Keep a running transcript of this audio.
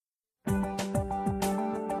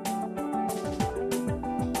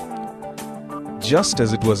Just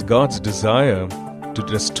as it was God's desire to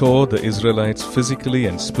restore the Israelites physically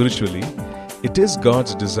and spiritually, it is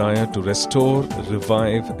God's desire to restore,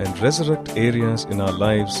 revive, and resurrect areas in our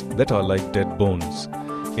lives that are like dead bones,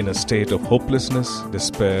 in a state of hopelessness,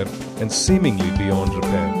 despair, and seemingly beyond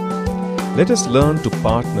repair. Let us learn to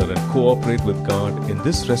partner and cooperate with God in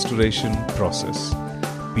this restoration process.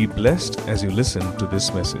 Be blessed as you listen to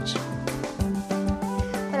this message.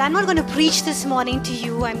 Well, I'm not going to preach this morning to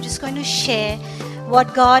you. I'm just going to share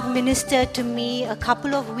what God ministered to me a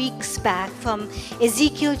couple of weeks back from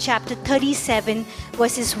Ezekiel chapter 37,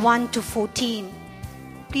 verses 1 to 14.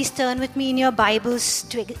 Please turn with me in your Bibles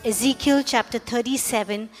to Ezekiel chapter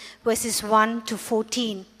 37, verses 1 to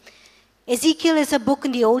 14. Ezekiel is a book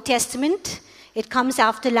in the Old Testament. It comes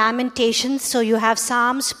after Lamentations, so you have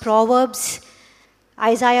Psalms, Proverbs,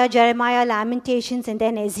 Isaiah, Jeremiah, Lamentations, and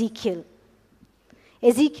then Ezekiel.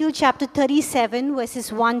 Ezekiel chapter 37,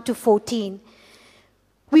 verses 1 to 14.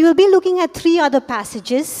 We will be looking at three other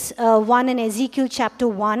passages, one in Ezekiel chapter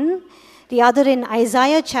 1, the other in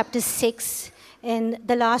Isaiah chapter 6, and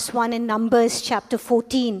the last one in Numbers chapter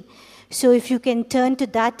 14. So if you can turn to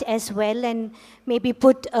that as well and maybe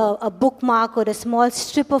put a bookmark or a small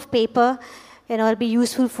strip of paper, it'll be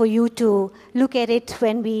useful for you to look at it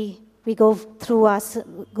when we go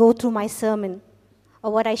through my sermon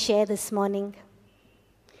or what I share this morning.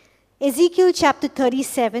 Ezekiel chapter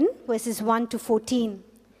 37, verses 1 to 14.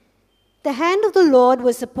 The hand of the Lord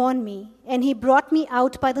was upon me, and he brought me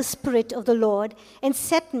out by the Spirit of the Lord and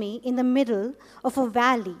set me in the middle of a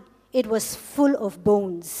valley. It was full of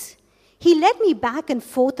bones. He led me back and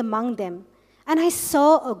forth among them, and I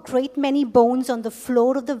saw a great many bones on the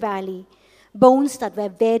floor of the valley, bones that were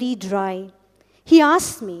very dry. He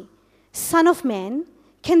asked me, Son of man,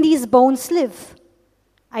 can these bones live?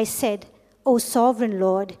 I said, O sovereign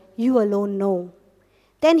Lord, you alone know.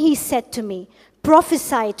 Then he said to me,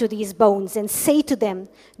 Prophesy to these bones and say to them,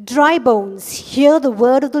 Dry bones, hear the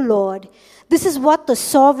word of the Lord. This is what the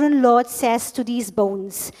sovereign Lord says to these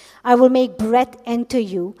bones. I will make breath enter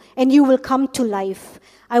you, and you will come to life.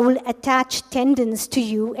 I will attach tendons to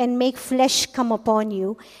you and make flesh come upon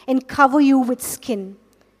you and cover you with skin.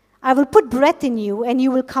 I will put breath in you, and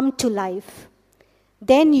you will come to life.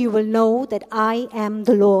 Then you will know that I am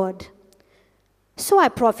the Lord. So I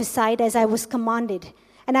prophesied as I was commanded.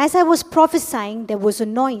 And as I was prophesying, there was a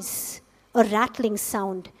noise, a rattling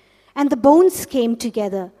sound, and the bones came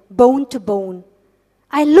together, bone to bone.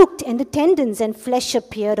 I looked, and the tendons and flesh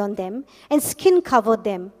appeared on them, and skin covered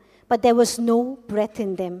them, but there was no breath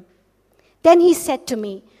in them. Then he said to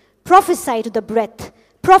me, Prophesy to the breath,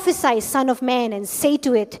 prophesy, Son of man, and say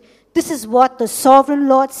to it, This is what the sovereign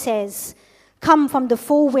Lord says. Come from the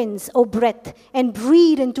four winds, O breath, and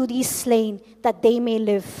breathe into these slain, that they may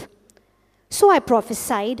live. So I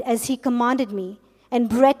prophesied as he commanded me, and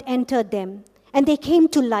breath entered them, and they came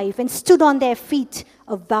to life and stood on their feet,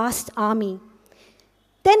 a vast army.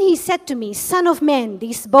 Then he said to me, Son of man,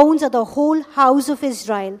 these bones are the whole house of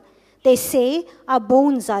Israel. They say, Our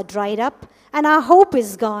bones are dried up, and our hope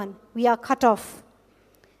is gone. We are cut off.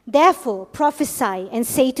 Therefore prophesy and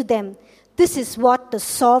say to them, This is what the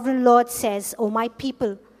sovereign Lord says, O my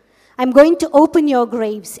people. I'm going to open your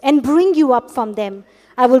graves and bring you up from them.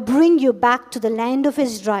 I will bring you back to the land of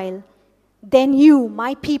Israel. Then you,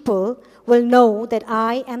 my people, will know that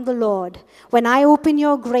I am the Lord. When I open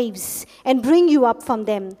your graves and bring you up from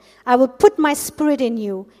them, I will put my spirit in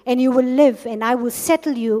you, and you will live, and I will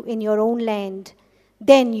settle you in your own land.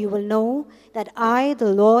 Then you will know that I,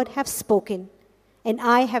 the Lord, have spoken, and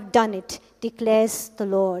I have done it, declares the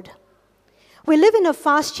Lord. We live in a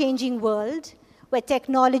fast-changing world where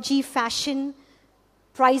technology, fashion,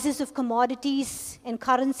 prices of commodities and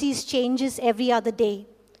currencies changes every other day.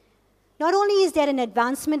 Not only is there an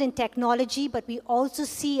advancement in technology, but we also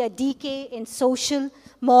see a decay in social,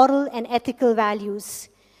 moral, and ethical values.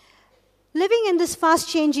 Living in this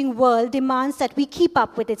fast-changing world demands that we keep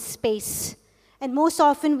up with its pace, and most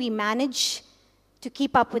often we manage to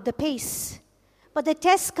keep up with the pace. But the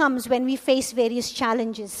test comes when we face various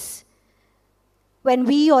challenges, when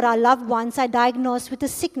we or our loved ones are diagnosed with a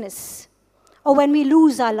sickness, or when we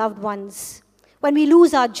lose our loved ones, when we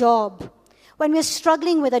lose our job, when we're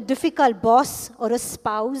struggling with a difficult boss or a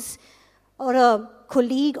spouse or a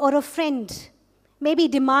colleague or a friend, maybe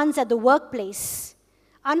demands at the workplace,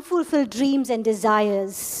 unfulfilled dreams and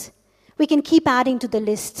desires. We can keep adding to the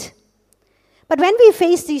list. But when we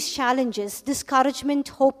face these challenges, discouragement,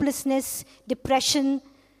 hopelessness, depression,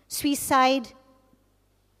 suicide,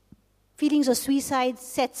 feelings of suicide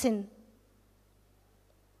sets in.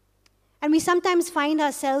 And we sometimes find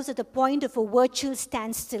ourselves at the point of a virtual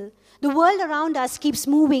standstill. The world around us keeps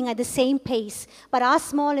moving at the same pace, but our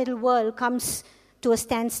small little world comes to a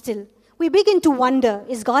standstill. We begin to wonder,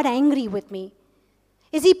 is God angry with me?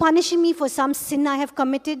 Is He punishing me for some sin I have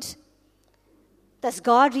committed? Does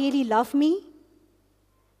God really love me?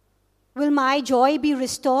 Will my joy be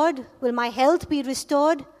restored? Will my health be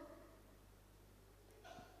restored?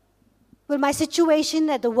 Will my situation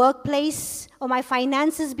at the workplace or my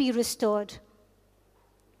finances be restored?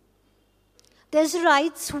 The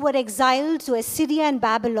Israelites who were exiled to Assyria and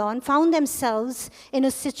Babylon found themselves in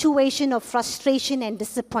a situation of frustration and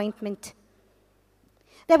disappointment.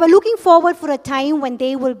 They were looking forward for a time when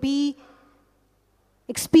they will be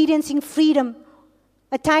experiencing freedom,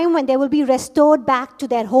 a time when they will be restored back to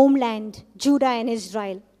their homeland, Judah and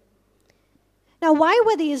Israel. Now, why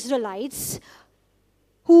were the Israelites,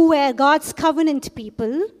 who were God's covenant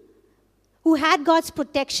people, who had God's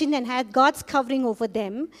protection and had God's covering over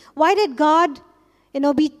them, why did God,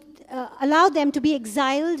 allow them to be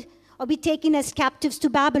exiled or be taken as captives to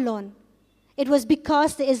Babylon? It was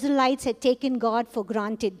because the Israelites had taken God for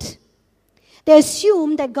granted. They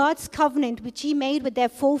assumed that God's covenant, which He made with their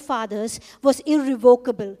forefathers, was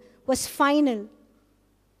irrevocable, was final.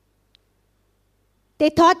 They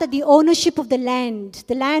thought that the ownership of the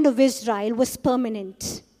land of Israel, was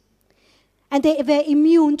permanent. And they were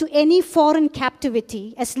immune to any foreign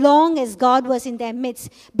captivity as long as God was in their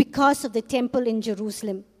midst because of the temple in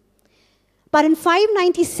Jerusalem. But in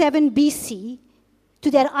 597 BC,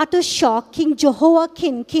 to their utter shock, King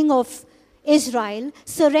Jehoiakim, king of Israel,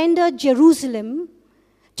 surrendered Jerusalem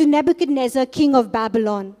to Nebuchadnezzar, king of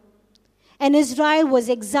Babylon. And Israel was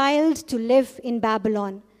exiled to live in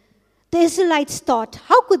Babylon. The Israelites thought,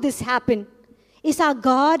 how could this happen? Is our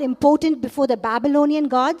God impotent before the Babylonian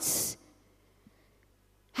gods?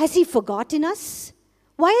 Has He forgotten us?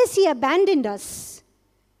 Why has He abandoned us?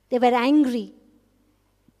 They were angry.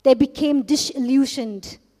 They became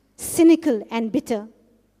disillusioned, cynical, and bitter.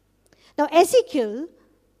 Now, Ezekiel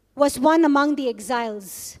was one among the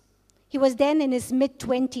exiles. He was then in his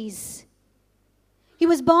mid-20s. He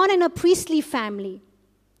was born in a priestly family,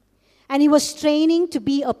 and he was training to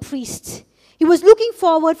be a priest. He was looking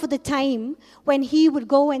forward for the time when he would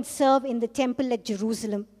go and serve in the temple at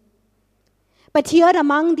Jerusalem. But here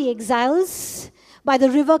among the exiles, by the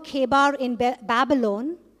river Chebar in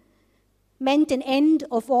Babylon, meant an end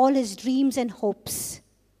of all his dreams and hopes.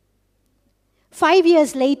 5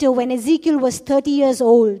 years later, when Ezekiel was 30 years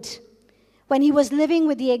old, when he was living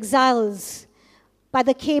with the exiles by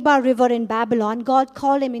the Chebar River in Babylon, God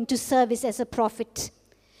called him into service as a prophet.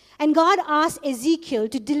 And God asked Ezekiel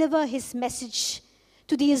to deliver his message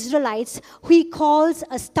to the Israelites, who He calls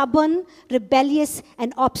a stubborn, rebellious,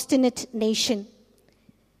 and obstinate nation.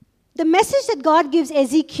 The message that God gives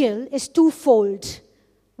Ezekiel is twofold.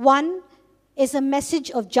 One is a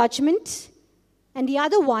message of judgment, and the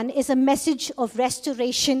other one is a message of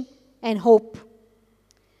restoration and hope.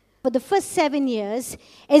 For the first 7 years,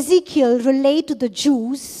 Ezekiel relayed to the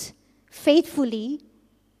Jews faithfully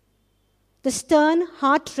the stern,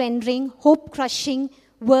 heart-rending, hope-crushing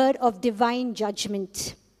word of divine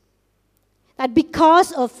judgment. That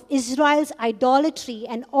because of Israel's idolatry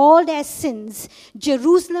and all their sins,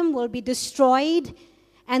 Jerusalem will be destroyed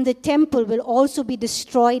and the temple will also be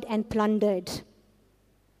destroyed and plundered.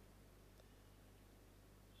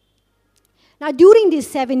 Now, during these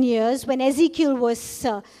 7 years, when Ezekiel was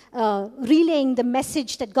relaying the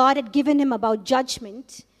message that God had given him about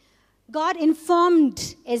judgment, God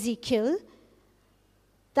informed Ezekiel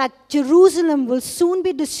that Jerusalem will soon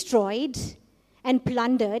be destroyed and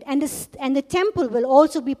plundered, and the temple will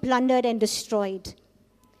also be plundered and destroyed.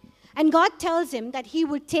 And God tells him that He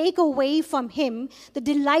will take away from him the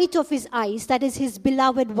delight of his eyes, that is his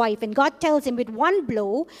beloved wife. And God tells him, with one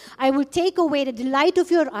blow, I will take away the delight of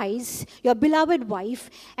your eyes, your beloved wife.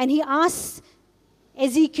 And He asks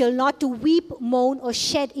Ezekiel not to weep, moan, or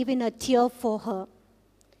shed even a tear for her,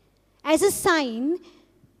 as a sign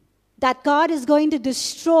that God is going to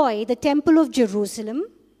destroy the temple of Jerusalem,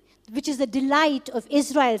 which is the delight of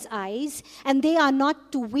Israel's eyes, and they are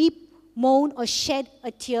not to weep, moan, or shed a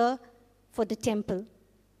tear for the temple.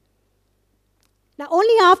 Now,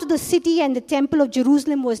 only after the city and the temple of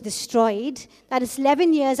Jerusalem was destroyed, that is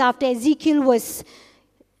 11 years after Ezekiel was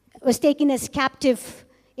taken as captive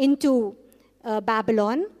into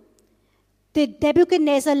Babylon, did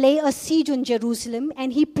Nebuchadnezzar lay a siege on Jerusalem,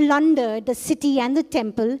 and he plundered the city and the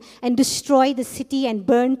temple and destroyed the city and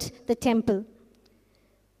burnt the temple.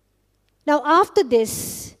 Now, after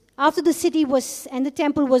this, after the city and the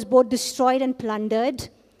temple was both destroyed and plundered,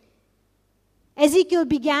 Ezekiel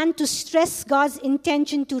began to stress God's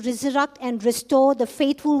intention to resurrect and restore the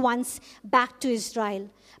faithful ones back to Israel,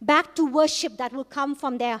 back to worship that will come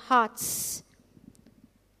from their hearts,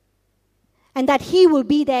 and that he will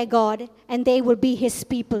be their God and they will be his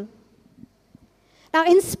people. Now,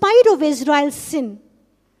 in spite of Israel's sin,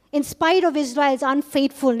 in spite of Israel's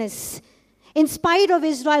unfaithfulness, in spite of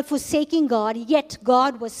Israel forsaking God, yet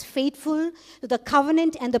God was faithful to the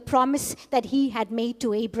covenant and the promise that he had made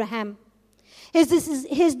to Abraham.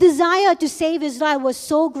 His desire to save Israel was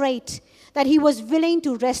so great that he was willing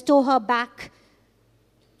to restore her back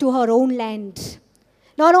to her own land.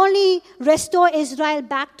 Not only restore Israel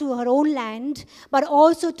back to her own land, but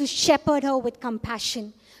also to shepherd her with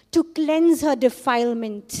compassion, to cleanse her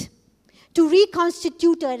defilement, to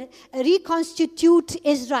reconstitute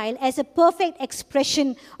Israel as a perfect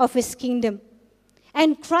expression of his kingdom,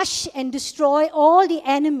 and crush and destroy all the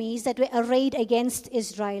enemies that were arrayed against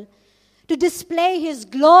Israel, to display his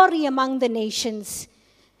glory among the nations,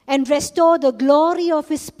 and restore the glory of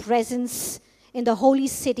his presence in the holy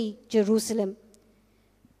city, Jerusalem.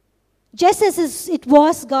 Just as it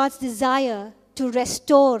was God's desire to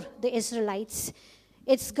restore the Israelites,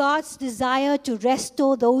 it's God's desire to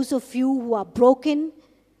restore those of you who are broken,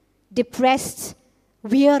 depressed,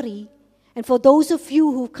 weary, and for those of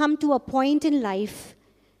you who come to a point in life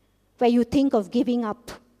where you think of giving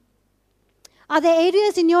up. Are there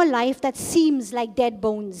areas in your life that seems like dead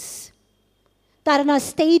bones, that are in a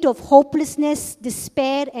state of hopelessness,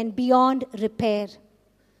 despair, and beyond repair?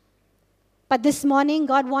 But this morning,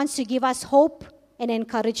 God wants to give us hope and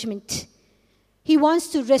encouragement. He wants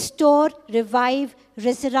to restore, revive,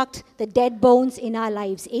 resurrect the dead bones in our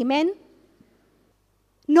lives. Amen?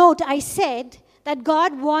 Note, I said that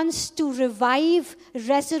God wants to revive,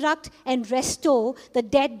 resurrect, and restore the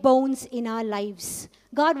dead bones in our lives.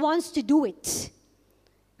 God wants to do it.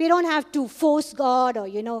 We don't have to force God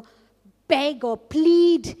or, beg or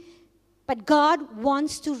plead. But God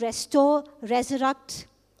wants to restore, resurrect,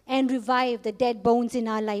 and revive the dead bones in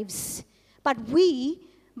our lives. But we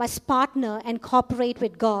must partner and cooperate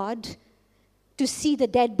with God to see the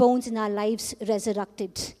dead bones in our lives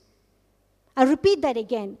resurrected. I'll repeat that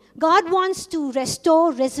again. God wants to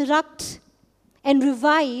restore, resurrect, and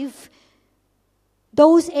revive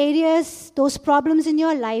those areas, those problems in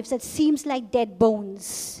your lives that seems like dead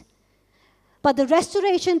bones. But the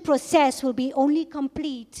restoration process will be only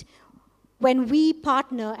complete when we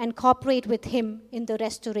partner and cooperate with him in the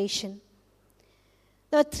restoration.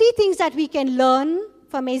 There are three things that we can learn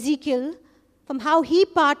from Ezekiel, from how he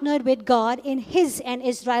partnered with God in his and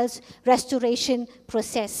Israel's restoration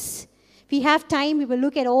process. If we have time, we will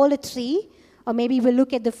look at all the three, or maybe we'll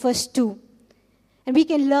look at the first two. And we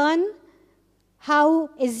can learn how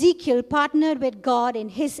Ezekiel partnered with God in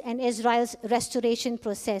his and Israel's restoration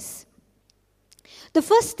process. The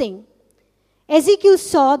first thing, Ezekiel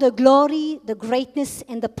saw the glory, the greatness,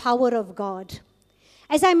 and the power of God.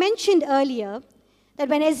 As I mentioned earlier, that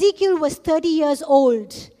when Ezekiel was 30 years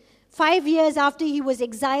old, 5 years after he was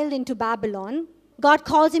exiled into Babylon, God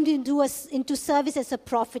calls him into service as a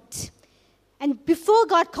prophet. And before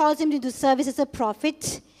God calls him into service as a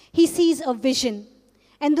prophet, he sees a vision.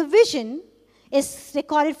 And the vision is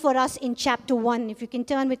recorded for us in chapter 1. If you can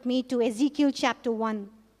turn with me to Ezekiel chapter 1.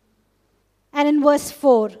 And in verse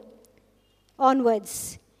 4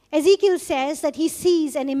 onwards, Ezekiel says that he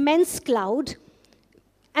sees an immense cloud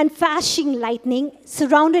and flashing lightning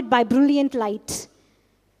surrounded by brilliant light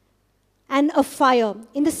and a fire.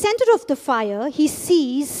 In the center of the fire, he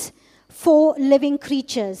sees 4 living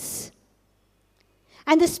creatures.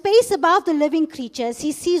 And the space above the living creatures,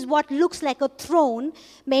 he sees what looks like a throne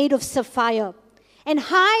made of sapphire. And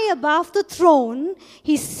high above the throne,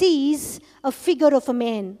 he sees a figure of a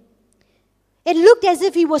man. It looked as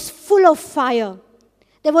if he was full of fire.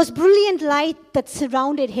 There was brilliant light that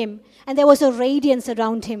surrounded him, and there was a radiance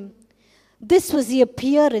around him. This was the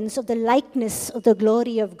appearance of the likeness of the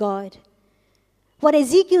glory of God. What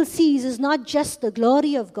Ezekiel sees is not just the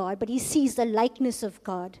glory of God, but he sees the likeness of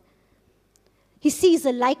God. He sees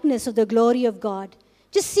the likeness of the glory of God.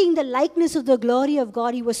 Just seeing the likeness of the glory of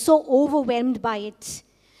God, he was so overwhelmed by it.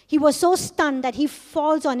 He was so stunned that he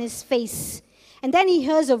falls on his face. And then he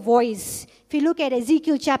hears a voice. If you look at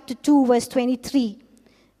Ezekiel chapter 2, verse 23.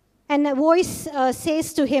 And a voice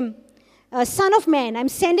says to him, Son of man, I'm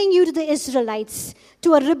sending you to the Israelites,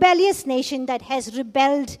 to a rebellious nation that has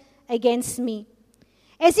rebelled against me.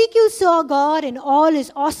 Ezekiel saw God in all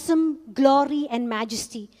his awesome glory and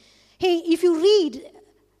majesty. Hey, if you read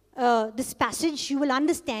this passage, you will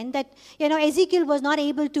understand that, Ezekiel was not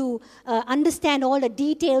able to understand all the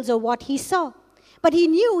details of what he saw. But he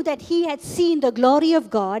knew that he had seen the glory of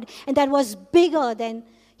God, and that was bigger than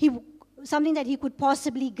something that he could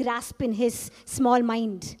possibly grasp in his small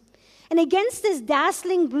mind. And against this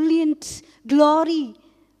dazzling, brilliant glory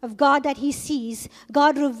of God that he sees,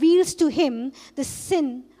 God reveals to him the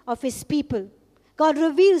sin of his people. God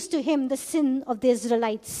reveals to him the sin of the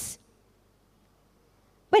Israelites.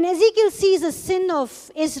 When Ezekiel sees the sin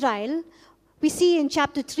of Israel, we see in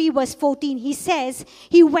chapter 3, verse 14, he says,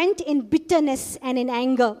 he went in bitterness and in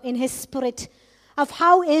anger in his spirit of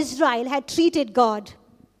how Israel had treated God.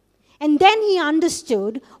 And then he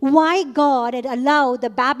understood why God had allowed the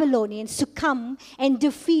Babylonians to come and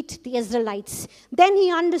defeat the Israelites. Then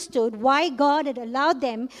he understood why God had allowed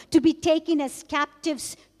them to be taken as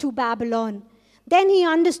captives to Babylon. Then he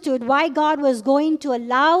understood why God was going to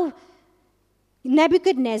allow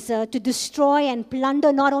Nebuchadnezzar to destroy and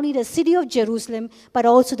plunder not only the city of Jerusalem, but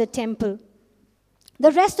also the temple.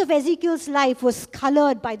 The rest of Ezekiel's life was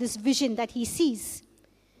colored by this vision that he sees.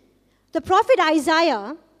 The prophet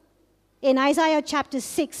Isaiah, in Isaiah chapter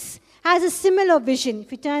 6, has a similar vision.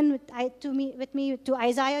 If you turn with me to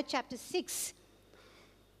Isaiah chapter 6,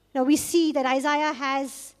 now we see that Isaiah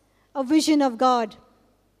has a vision of God.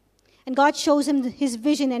 And God shows him his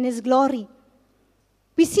vision and his glory.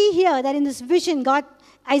 We see here that in this vision,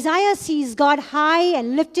 Isaiah sees God high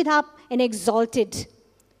and lifted up and exalted.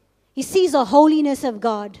 He sees the holiness of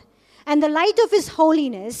God. And the light of his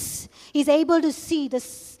holiness, he's able to see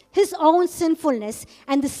his own sinfulness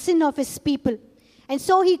and the sin of his people. And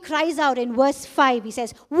so he cries out in verse 5, he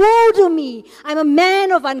says, "Woe to me! I'm a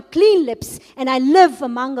man of unclean lips, and I live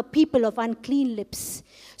among a people of unclean lips."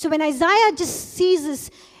 So when Isaiah just sees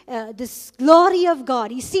this glory of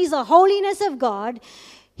God, he sees the holiness of God,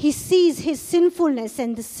 he sees his sinfulness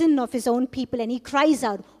and the sin of his own people, and he cries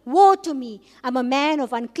out, "Woe to me! I'm a man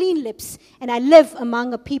of unclean lips, and I live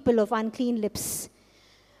among a people of unclean lips."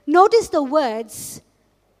 Notice the words,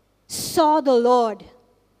 "saw the Lord."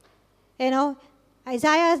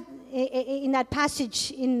 Isaiah, in that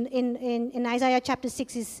passage in Isaiah chapter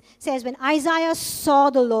 6, says, when Isaiah saw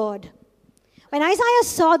the Lord. When Isaiah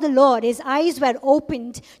saw the Lord, his eyes were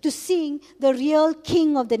opened to seeing the real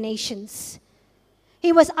King of the nations.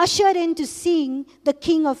 He was ushered into seeing the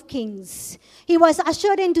King of kings. He was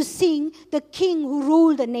ushered into seeing the King who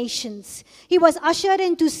ruled the nations. He was ushered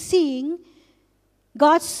into seeing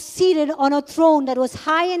God seated on a throne that was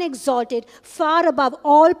high and exalted, far above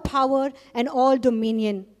all power and all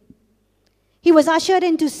dominion. He was ushered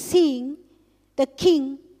into seeing the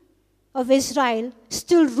King of Israel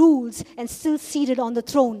still rules and still seated on the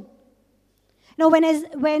throne. Now,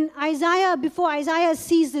 before Isaiah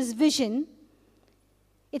sees this vision,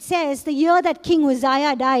 it says the year that King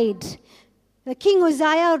Uzziah died, the King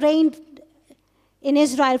Uzziah reigned in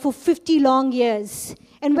Israel for 50 long years.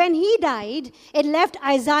 And when he died, it left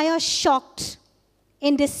Isaiah shocked,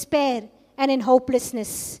 in despair, and in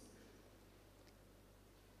hopelessness.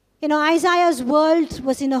 Isaiah's world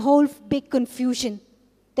was in a whole big confusion.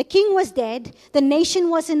 The king was dead, the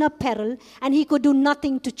nation was in a peril, and he could do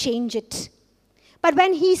nothing to change it. But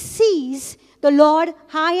when he sees the Lord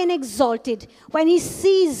high and exalted, when he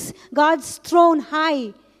sees God's throne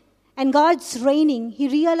high and God's reigning, he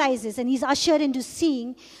realizes and he's ushered into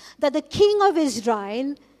seeing that the King of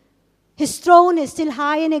Israel, his throne is still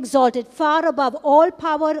high and exalted, far above all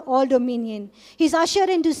power, all dominion. He's ushered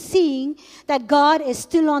into seeing that God is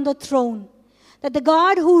still on the throne. That the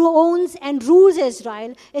God who owns and rules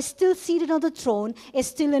Israel is still seated on the throne, is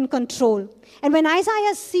still in control. And when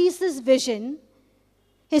Isaiah sees this vision,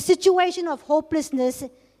 his situation of hopelessness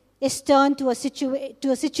is turned to a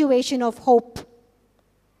situation of hope.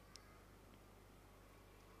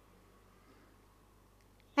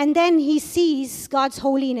 And then he sees God's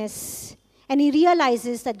holiness, and he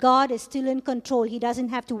realizes that God is still in control. He doesn't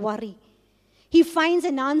have to worry. He finds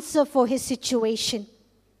an answer for his situation.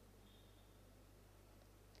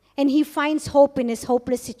 And he finds hope in his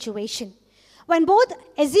hopeless situation. When both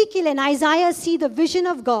Ezekiel and Isaiah see the vision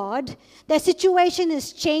of God, their situation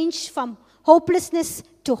is changed from hopelessness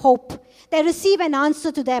to hope. They receive an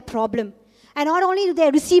answer to their problem. And not only do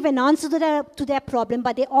they receive an answer to their problem,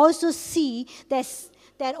 but they also see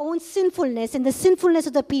their own sinfulness and the sinfulness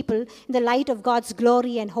of the people in the light of God's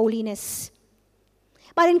glory and holiness.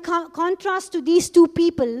 But in contrast to these two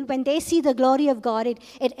people, when they see the glory of God,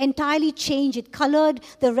 it entirely changed. It colored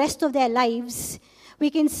the rest of their lives. We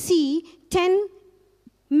can see 10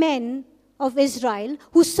 men of Israel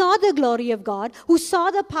who saw the glory of God, who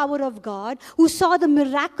saw the power of God, who saw the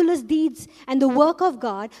miraculous deeds and the work of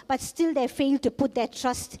God, but still they failed to put their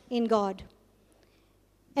trust in God.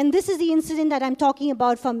 And this is the incident that I'm talking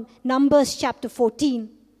about from Numbers chapter 14.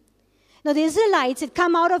 Now, the Israelites had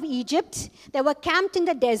come out of Egypt. They were camped in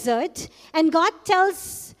the desert. And God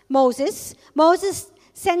tells Moses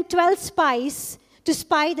sent 12 spies to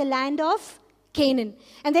spy the land of Canaan.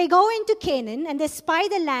 And they go into Canaan and they spy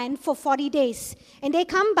the land for 40 days. And they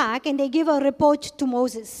come back and they give a report to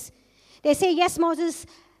Moses. They say, yes, Moses,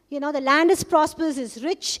 the land is prosperous, it's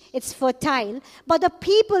rich, it's fertile. But the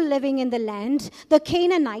people living in the land, the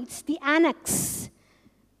Canaanites, the Anaks,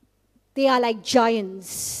 they are like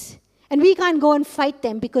giants. And we can't go and fight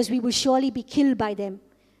them because we will surely be killed by them.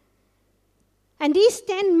 And these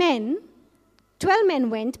 12 men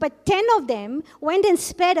went, but 10 of them went and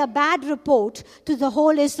spread a bad report to the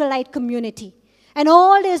whole Israelite community. And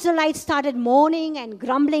all the Israelites started mourning and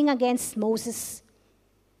grumbling against Moses.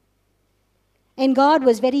 And God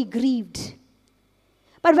was very grieved.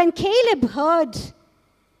 But when Caleb heard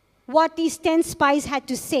what these 10 spies had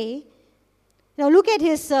to say, look at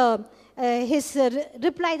his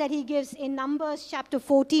reply that he gives in Numbers chapter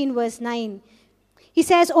 14, verse 9. He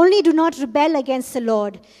says, only do not rebel against the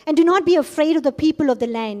Lord, and do not be afraid of the people of the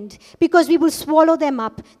land, because we will swallow them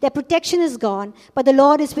up. Their protection is gone, but the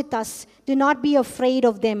Lord is with us. Do not be afraid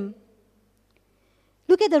of them.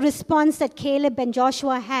 Look at the response that Caleb and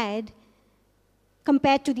Joshua had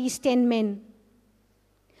compared to these 10 men.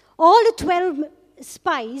 All the 12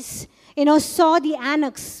 spies, saw the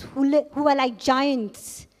Anaks who were like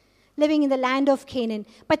giants living in the land of Canaan.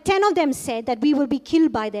 But 10 of them said that we will be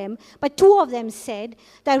killed by them. But 2 of them said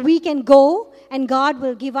that we can go and God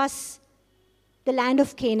will give us the land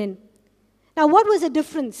of Canaan. Now, what was the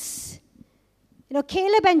difference?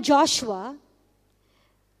 Caleb and Joshua,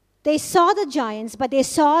 they saw the giants, but they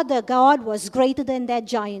saw that God was greater than their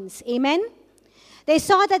giants. Amen? They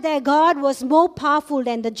saw that their God was more powerful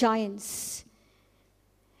than the giants.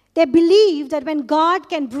 They believed that when God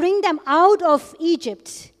can bring them out of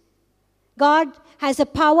Egypt, God has the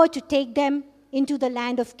power to take them into the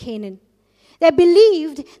land of Canaan. They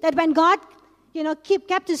believed that when God,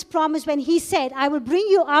 kept his promise when he said, I will bring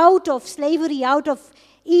you out of slavery, out of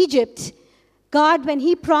Egypt, God, when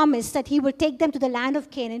he promised that he will take them to the land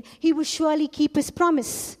of Canaan, he will surely keep his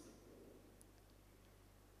promise.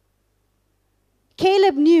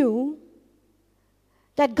 Caleb knew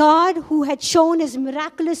that God, who had shown his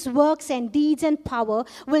miraculous works and deeds and power,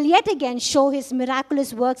 will yet again show his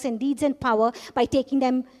miraculous works and deeds and power by taking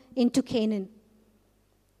them into Canaan.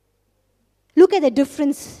 Look at the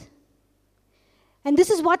difference. And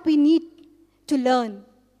this is what we need to learn.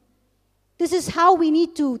 This is how we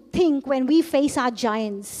need to think when we face our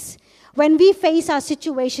giants, when we face our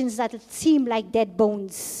situations that seem like dead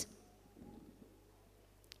bones.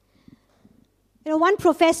 One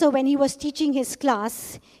professor, when he was teaching his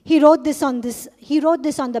class, he wrote this on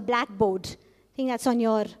the blackboard. I think that's on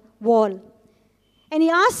your wall. And he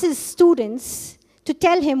asked his students to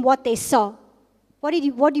tell him what they saw. What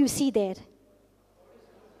do you see there?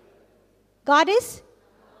 God is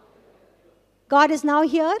now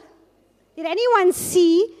here. Did anyone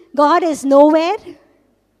see God is nowhere?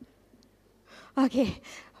 Okay,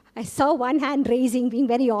 I saw one hand raising, being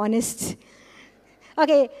very honest.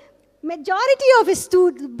 Okay, majority of his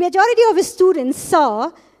students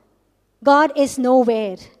saw God is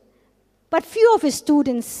nowhere. But few of his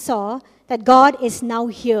students saw that God is now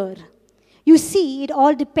here. You see, it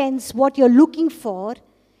all depends what you're looking for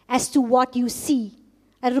as to what you see.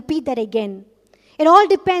 I repeat that again. It all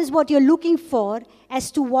depends what you're looking for as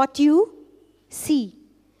to what you see.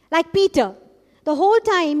 Like Peter, the whole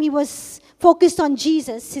time he was focused on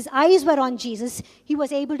Jesus, his eyes were on Jesus, he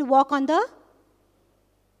was able to walk on the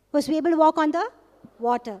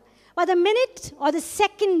water. But the minute or the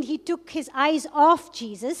second he took his eyes off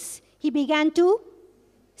Jesus, he began to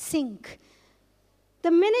sink.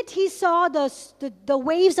 The minute he saw the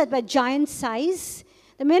waves that were giant size,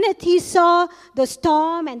 the minute he saw the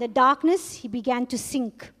storm and the darkness, he began to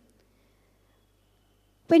sink.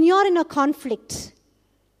 When you're in a conflict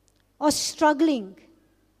or struggling,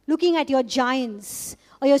 looking at your giants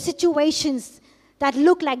or your situations that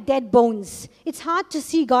look like dead bones, it's hard to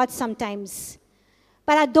see God sometimes.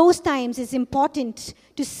 But at those times, it's important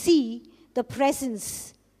to see the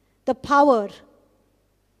presence, the power,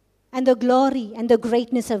 and the glory and the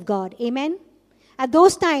greatness of God. Amen? At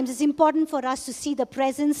those times, it's important for us to see the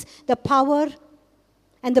presence, the power,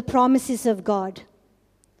 and the promises of God.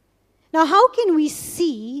 Now, how can we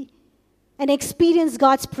see and experience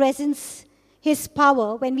God's presence, His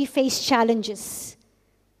power, when we face challenges?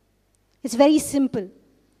 It's very simple.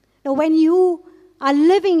 Now, when you are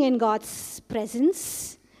living in God's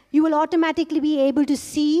presence, you will automatically be able to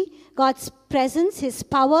see God's presence, His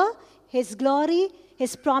power, His glory,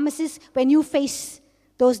 His promises when you face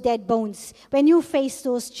those dead bones, when you face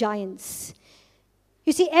those giants.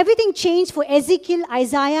 You see, everything changed for Ezekiel,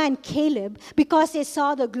 Isaiah, and Caleb because they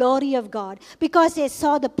saw the glory of God, because they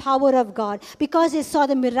saw the power of God, because they saw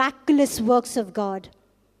the miraculous works of God.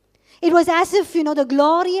 It was as if, the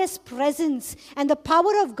glorious presence and the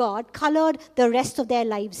power of God colored the rest of their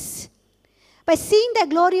lives. By seeing the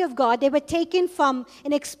glory of God, they were taken from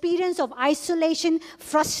an experience of isolation,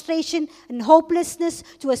 frustration, and hopelessness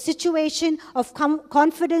to a situation of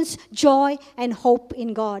confidence, joy, and hope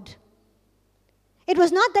in God. It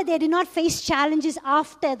was not that they did not face challenges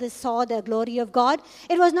after they saw the glory of God.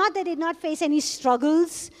 It was not that they did not face any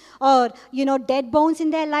struggles or, dead bones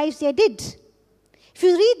in their lives. They did. If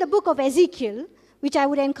you read the book of Ezekiel, which I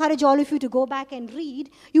would encourage all of you to go back and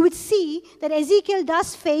read, you would see that Ezekiel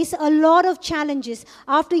does face a lot of challenges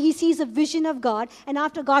after he sees a vision of God and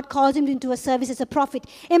after God calls him into a service as a prophet.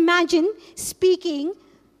 Imagine speaking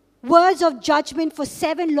words of judgment for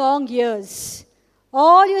 7 long years.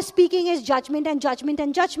 All you're speaking is judgment and judgment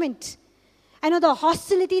and judgment. And the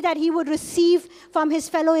hostility that he would receive from his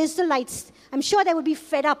fellow Israelites, I'm sure they would be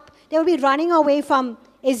fed up. They would be running away from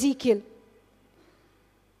Ezekiel.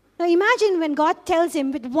 Now imagine when God tells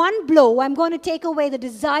him, with one blow, I'm going to take away the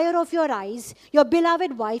desire of your eyes, your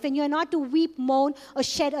beloved wife, and you're not to weep, moan, or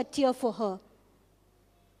shed a tear for her.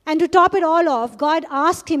 And to top it all off, God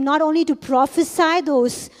asked him not only to prophesy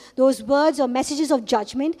those words or messages of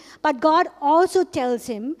judgment, but God also tells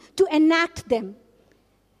him to enact them.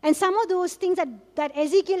 And some of those things that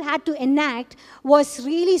Ezekiel had to enact was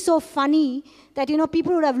really so funny that,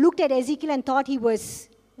 people would have looked at Ezekiel and thought he was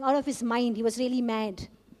out of his mind. He was really mad.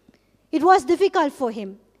 It was difficult for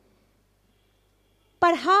him.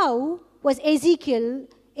 But how was Ezekiel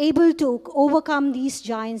able to overcome these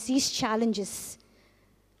giants, these challenges?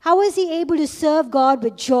 How was he able to serve God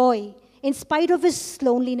with joy in spite of his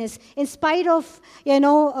loneliness, in spite of,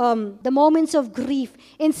 the moments of grief,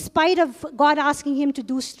 in spite of God asking him to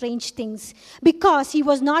do strange things? Because he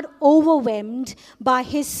was not overwhelmed by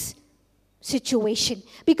his situation,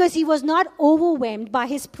 because he was not overwhelmed by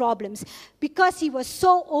his problems, because he was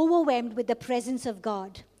so overwhelmed with the presence of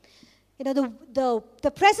God.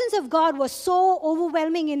 The presence of God was so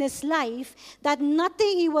overwhelming in his life that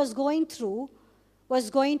nothing he was going through was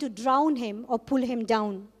going to drown him or pull him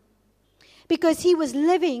down, because he was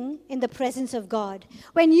living in the presence of God.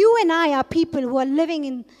 When you and I are people who are living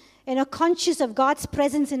in conscious of God's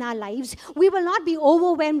presence in our lives, we will not be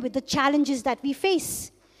overwhelmed with the challenges that we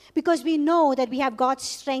face, because we know that we have God's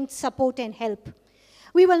strength, support, and help.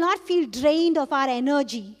 We will not feel drained of our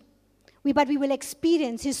energy, but we will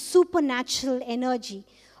experience his supernatural energy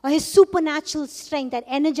or his supernatural strength that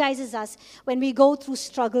energizes us when we go through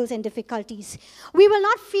struggles and difficulties. We will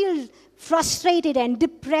not feel frustrated and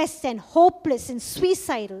depressed and hopeless and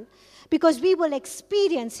suicidal, because we will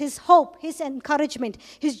experience his hope, his encouragement,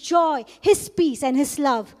 his joy, his peace, and his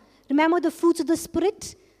love. Remember the fruits of the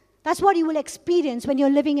Spirit? That's what you will experience when you're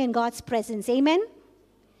living in God's presence. Amen?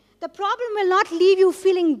 The problem will not leave you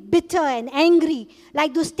feeling bitter and angry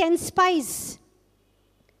like those 10 spies.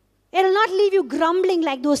 It will not leave you grumbling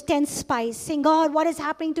like those 10 spies, saying, God, what is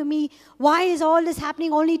happening to me? Why is all this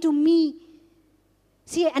happening only to me?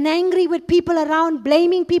 See, and angry with people around,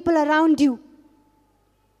 blaming people around you.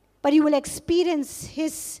 But you will experience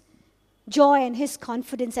his joy and his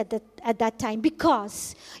confidence at that time,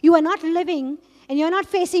 because you are not living and you're not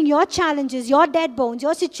facing your challenges, your dead bones,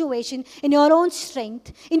 your situation in your own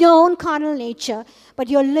strength, in your own carnal nature, but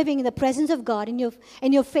you're living in the presence of God and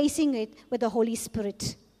you're facing it with the Holy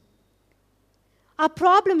Spirit. Our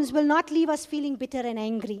problems will not leave us feeling bitter and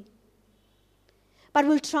angry, but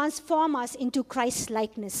will transform us into Christ's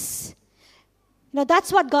likeness.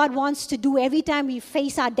 That's what God wants to do every time we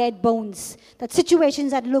face our dead bones, that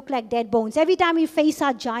situations that look like dead bones. Every time we face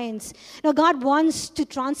our giants, God wants to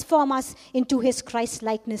transform us into his Christ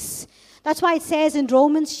likeness. That's why it says in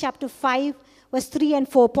Romans chapter 5, verse 3 and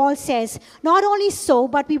 4, Paul says, not only so,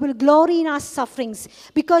 but we will glory in our sufferings,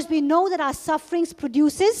 because we know that our sufferings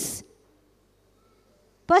produces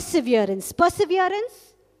perseverance.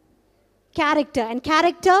 Perseverance, character. And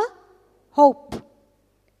character, hope.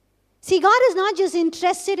 See, God is not just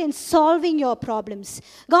interested in solving your problems.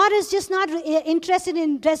 God is just not interested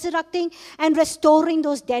in resurrecting and restoring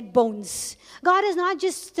those dead bones. God is not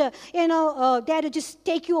just, there to just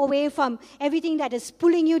take you away from everything that is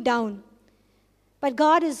pulling you down. But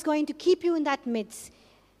God is going to keep you in that midst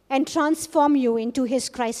and transform you into his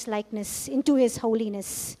Christ-likeness, into his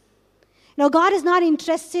holiness. God is not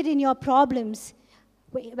interested in your problems.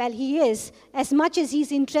 Well, he is, as much as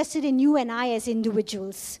he's interested in you and I as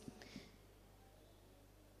individuals.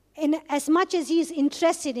 in as much as he is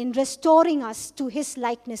interested in restoring us to his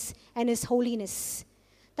likeness and his holiness.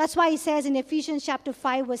 That's why he says in Ephesians chapter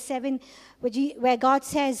 5, verse 7, where God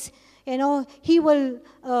says, he will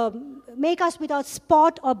make us without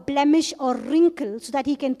spot or blemish or wrinkle so that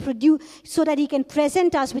he can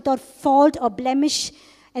present us without fault or blemish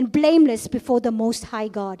and blameless before the Most High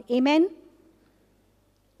God. Amen?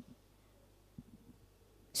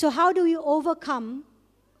 So how do you overcome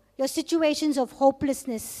your situations of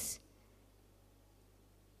hopelessness?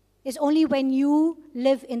 It's only when you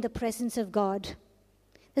live in the presence of God.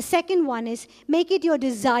 The second one is, make it your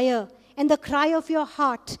desire and the cry of your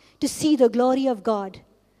heart to see the glory of God.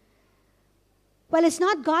 Well, it's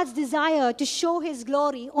not God's desire to show his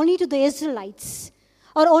glory only to the Israelites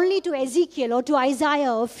or only to Ezekiel or to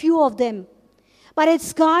Isaiah, a few of them. But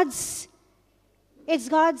it's God's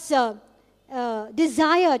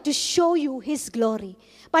desire to show you his glory.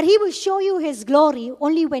 But he will show you his glory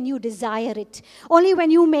only when you desire it, only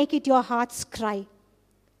when you make it your heart's cry.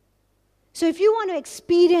 So if you want to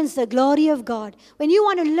experience the glory of God, when you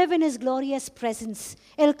want to live in his glorious presence,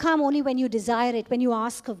 it'll come only when you desire it, when you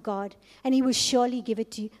ask of God, and he will surely give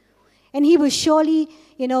it to you. And he will surely,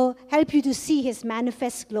 help you to see his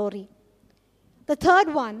manifest glory. The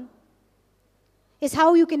third one is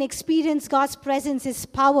how you can experience God's presence, his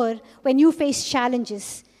power, when you face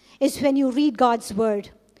challenges, is when you read God's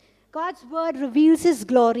word. God's word reveals his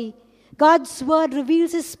glory. God's word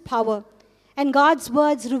reveals his power. And God's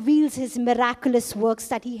words reveals his miraculous works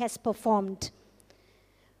that he has performed.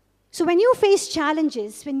 So when you face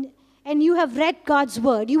challenges and you have read God's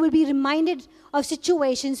word, you will be reminded of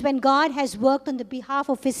situations when God has worked on the behalf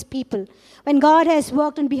of his people, when God has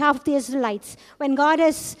worked on behalf of the Israelites, when God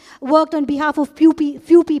has worked on behalf of few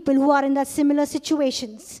people who are in that similar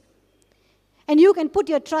situations. And you can put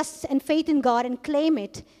your trust and faith in God and claim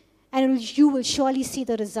it, and you will surely see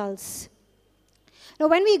the results. Now,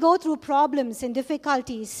 when we go through problems and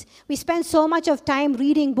difficulties, we spend so much of time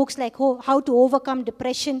reading books like How to Overcome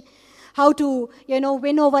Depression, how to,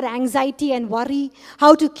 win over anxiety and worry,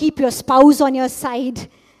 how to keep your spouse on your side.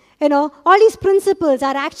 All these principles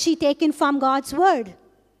are actually taken from God's word.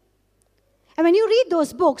 And when you read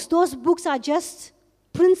those books are just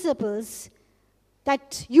principles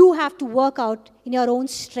that you have to work out in your own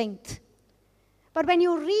strength. But when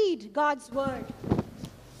you read God's word,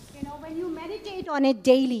 when you meditate on it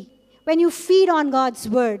daily, when you feed on God's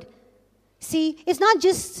word, see, it's not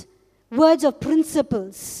just words of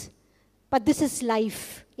principles, but this is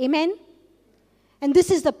life. Amen? And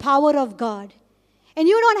this is the power of God. And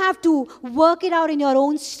you don't have to work it out in your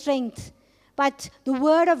own strength, but the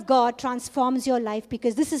word of God transforms your life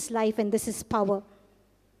because this is life and this is power.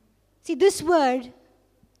 See, this word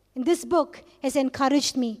in this book has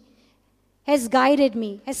encouraged me, has guided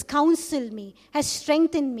me, has counseled me, has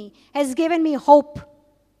strengthened me, has given me hope.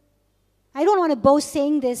 I don't want to boast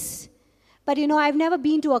saying this, but I've never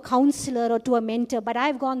been to a counselor or to a mentor, but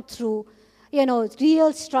I've gone through,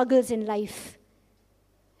 real struggles in life.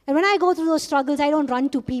 And when I go through those struggles, I don't run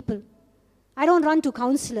to people. I don't run to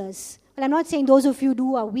counselors. Well, I'm not saying those of you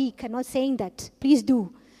do are weak. I'm not saying that. Please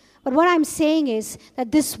do. But what I'm saying is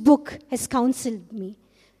that this book has counseled me.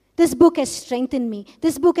 This book has strengthened me.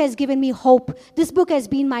 This book has given me hope. This book has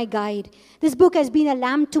been my guide. This book has been a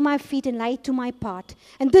lamp to my feet and light to my path.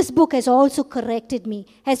 And this book has also corrected me,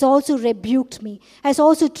 has also rebuked me, has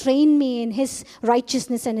also trained me in his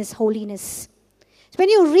righteousness and his holiness. So when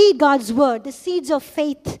you read God's word, the seeds of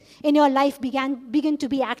faith in your life begin to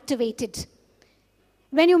be activated.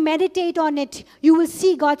 When you meditate on it, you will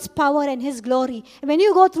see God's power and his glory. And when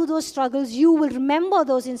you go through those struggles, you will remember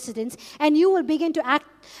those incidents and you will begin to act,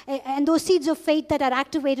 and those seeds of faith that are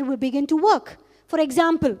activated will begin to work. For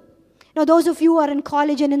example, those of you who are in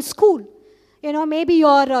college and in school, maybe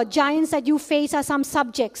your giants that you face are some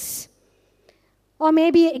subjects. Or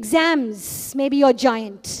maybe exams, maybe your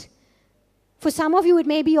giant. For some of you, it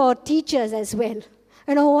may be your teachers as well,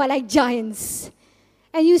 who are like giants.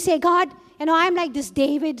 And you say, God, I'm like this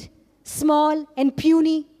David, small and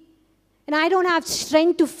puny, and I don't have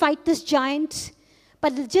strength to fight this giant.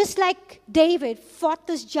 But just like David fought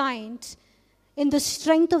this giant in the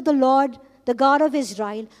strength of the Lord, the God of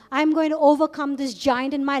Israel, I'm going to overcome this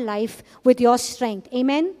giant in my life with your strength.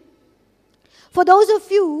 Amen? For those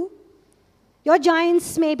of you, your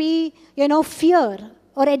giants may be, fear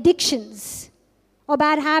or addictions or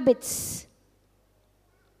bad habits,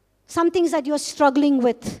 some things that you're struggling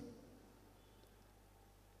with.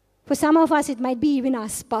 For some of us, it might be even our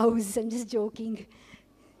spouse. I'm just joking.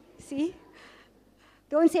 See?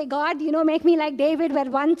 Don't say, God, make me like David, where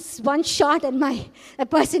one shot and a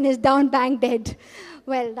person is down, bang, dead.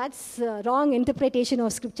 Well, that's a wrong interpretation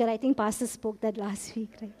of scripture. I think Pastor spoke that last week,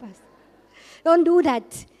 right, Pastor? Don't do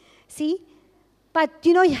that. See? But,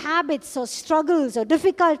 habits or struggles or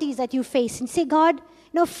difficulties that you face, and say, God,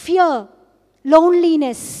 fear,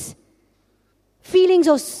 loneliness, feelings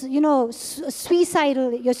of, you're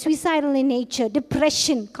suicidal in nature,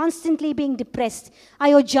 depression, constantly being depressed are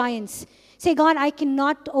your giants. Say, God, I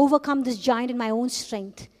cannot overcome this giant in my own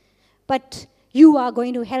strength. But you are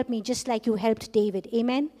going to help me just like you helped David.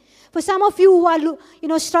 Amen? For some of you who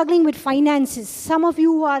are, struggling with finances, some of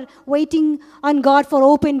you who are waiting on God for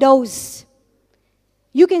open doors,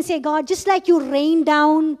 you can say, God, just like you rained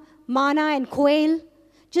down manna and quail,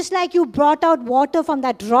 just like you brought out water from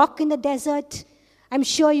that rock in the desert, I'm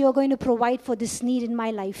sure you're going to provide for this need in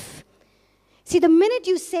my life. See, the minute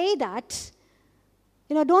you say that,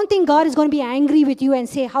 don't think God is going to be angry with you and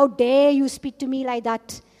say, how dare you speak to me like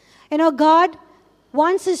that. God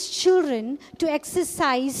wants His children to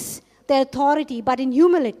exercise their authority, but in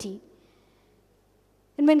humility.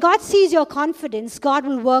 And when God sees your confidence, God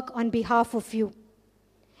will work on behalf of you.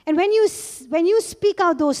 And when you speak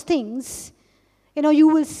out those things, you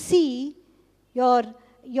will see your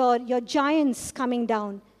giants coming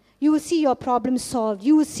down. You will see your problems solved.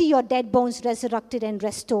 You will see your dead bones resurrected and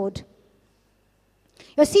restored.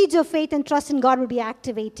 Your seeds of faith and trust in God will be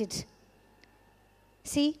activated.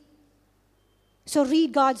 See? So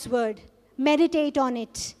read God's word. Meditate on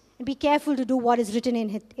it. And be careful to do what is written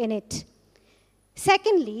in it.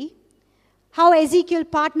 Secondly, how Ezekiel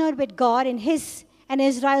partnered with God in his and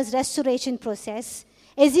Israel's restoration process.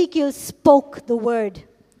 Ezekiel spoke the word.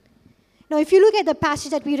 Now, if you look at the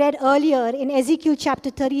passage that we read earlier in Ezekiel chapter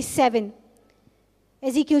 37,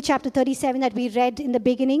 that we read in the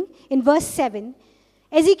beginning, in verse 7,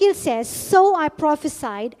 Ezekiel says, so I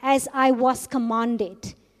prophesied as I was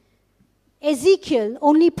commanded. Ezekiel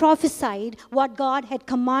only prophesied what God had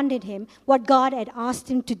commanded him, what God had asked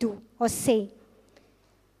him to do or say.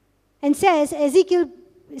 And Ezekiel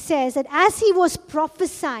says that as he was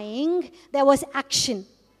prophesying, there was action.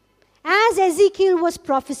 As Ezekiel was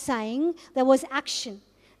prophesying, there was action.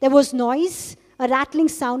 There was noise, a rattling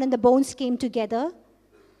sound, and the bones came together.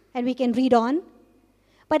 And we can read on.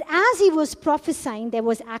 But as he was prophesying, there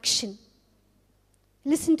was action.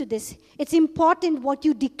 Listen to this. It's important what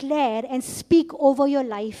you declare and speak over your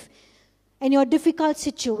life and your difficult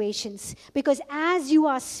situations. Because as you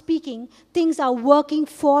are speaking, things are working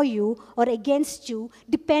for you or against you,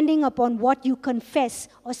 depending upon what you confess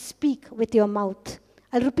or speak with your mouth.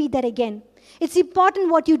 I'll repeat that again. It's important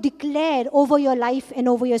what you declare over your life and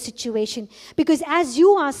over your situation. Because as you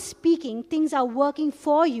are speaking, things are working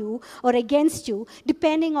for you or against you,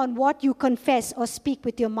 depending on what you confess or speak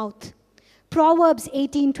with your mouth. Proverbs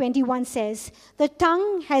 18:21 says, the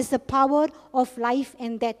tongue has the power of life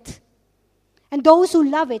and death, and those who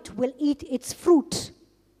love it will eat its fruit.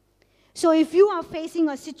 So if you are facing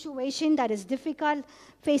a situation that is difficult,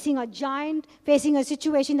 facing a giant, facing a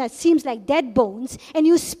situation that seems like dead bones, and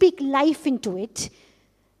you speak life into it,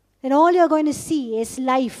 then all you're going to see is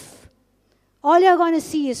life. All you're going to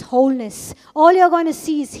see is wholeness. All you're going to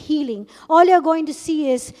see is healing. All you're going to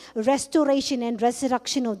see is restoration and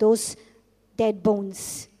resurrection of those dead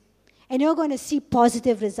bones. And you're going to see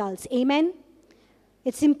positive results. Amen?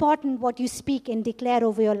 It's important what you speak and declare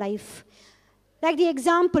over your life. Like the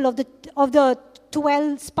example of the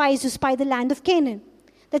 12 spies who spied the land of Canaan.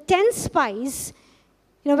 The 10 spies,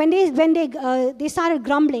 when they started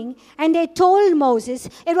grumbling, and they told Moses,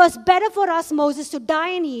 it was better for us, Moses, to die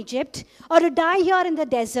in Egypt or to die here in the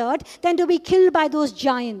desert than to be killed by those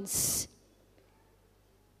giants.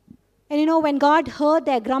 And when God heard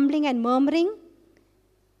their grumbling and murmuring,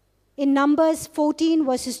 in Numbers 14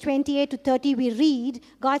 verses 28 to 30, we read,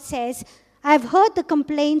 God says, I have heard the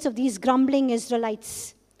complaints of these grumbling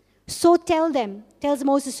Israelites. So tells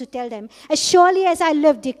Moses to tell them, as surely as I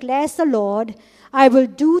live, declares the Lord, I will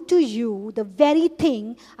do to you the very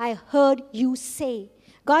thing I heard you say.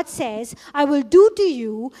 God says, I will do to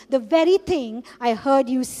you the very thing I heard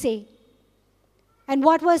you say. And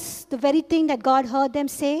what was the very thing that God heard them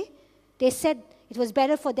say? They said it was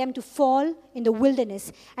better for them to fall in the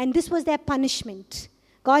wilderness. And this was their punishment.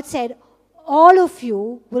 God said, all of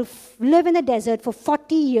you will live in the desert for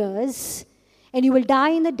 40 years, and you will die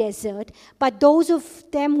in the desert. But those of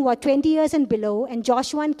them who are 20 years and below, and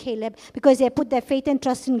Joshua and Caleb, because they put their faith and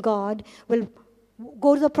trust in God, will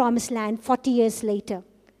go to the promised land 40 years later.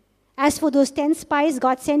 As for those 10 spies,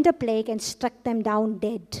 God sent a plague and struck them down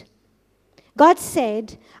dead. God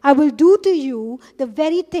said, I will do to you the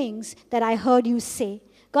very things that I heard you say.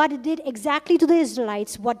 God did exactly to the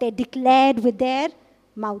Israelites what they declared with their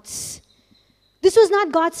mouths. This was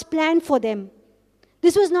not God's plan for them.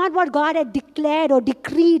 This was not what God had declared or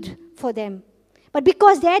decreed for them. But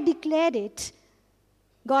because they had declared it,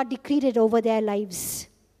 God decreed it over their lives.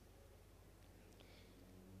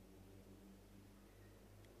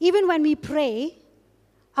 Even when we pray,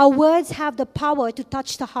 our words have the power to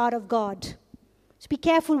touch the heart of God. So be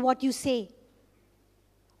careful what you say.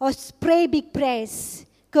 Or pray big prayers,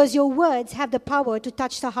 because your words have the power to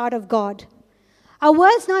touch the heart of God. Our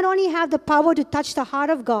words not only have the power to touch the heart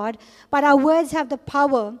of God, but our words have the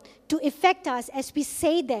power to affect us as we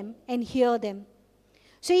say them and hear them.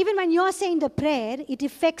 So even when you're saying the prayer, it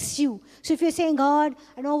affects you. So if you're saying, God,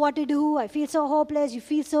 I don't know what to do, I feel so hopeless,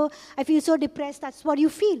 I feel so depressed, that's what you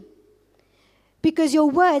feel. Because your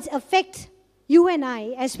words affect you and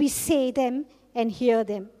I as we say them and hear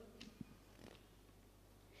them.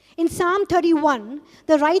 In Psalm 31,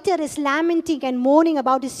 the writer is lamenting and mourning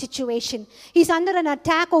about his situation. He's under an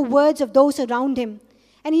attack of words of those around him.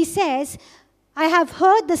 And he says, I have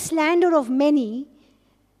heard the slander of many,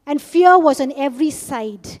 and fear was on every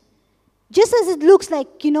side. Just as it looks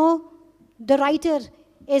like, the writer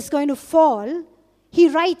is going to fall, he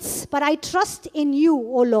writes, but I trust in you,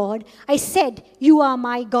 O Lord. I said, you are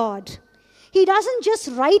my God. He doesn't just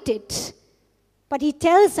write it, but he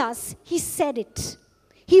tells us he said it.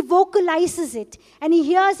 He vocalizes it, and he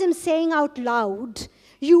hears him saying out loud,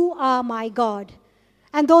 you are my God.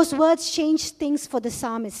 And those words change things for the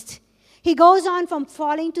psalmist. He goes on from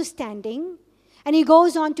falling to standing, and he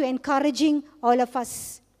goes on to encouraging all of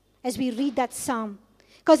us as we read that psalm.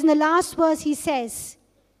 Because in the last verse he says,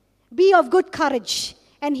 be of good courage,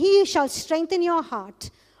 and he shall strengthen your heart,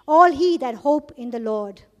 all he that hope in the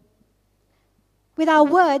Lord. With our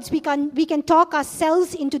words, we can talk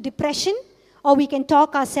ourselves into depression, or we can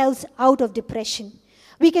talk ourselves out of depression.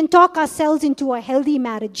 We can talk ourselves into a healthy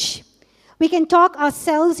marriage. We can talk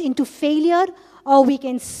ourselves into failure, or we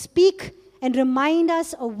can speak and remind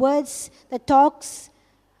us of words that talks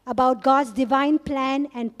about God's divine plan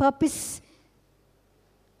and purpose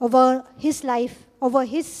over his life, over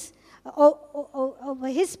his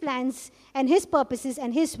plans and his purposes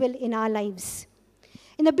and his will in our lives.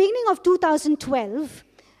 In the beginning of 2012,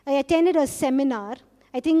 I attended a seminar.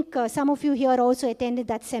 I think some of you here also attended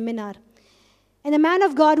that seminar. And the man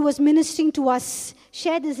of God who was ministering to us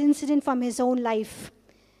shared this incident from his own life.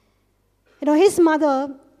 His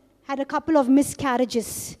mother had a couple of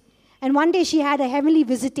miscarriages. And one day she had a heavenly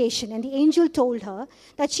visitation, and the angel told her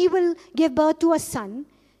that she will give birth to a son,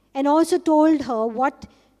 and also told her what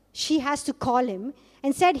she has to call him,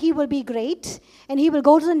 and said he will be great, and he will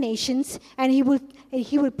go to the nations, and he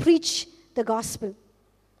will preach the gospel.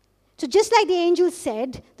 So just like the angel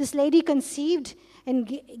said, this lady conceived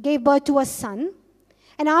and gave birth to a son.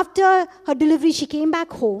 And after her delivery, she came back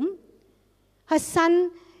home. Her son,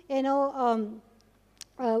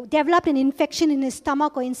 developed an infection in his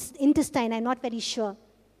stomach or intestine, I'm not very sure.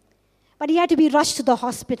 But he had to be rushed to the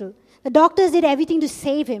hospital. The doctors did everything to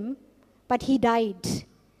save him, but he died.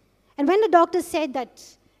 And when the doctor said that,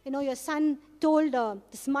 your son told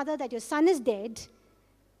this mother that your son is dead,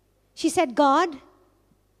 she said, God,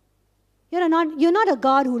 you're not a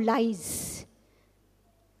God who lies.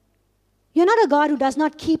 You're not a God who does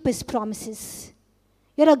not keep his promises.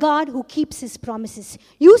 You're a God who keeps his promises.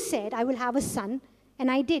 You said, I will have a son, and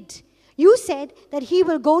I did. You said that he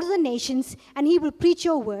will go to the nations and he will preach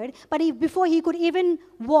your word, but before he could even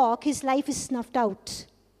walk, his life is snuffed out.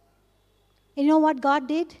 And you know what God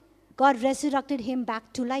did? God resurrected him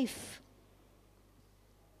back to life.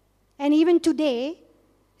 And even today,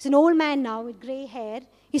 he's an old man now with gray hair.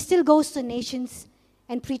 He still goes to the nations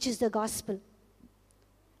and preaches the gospel.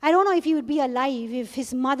 I don't know if he would be alive if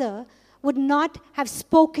his mother would not have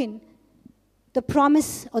spoken the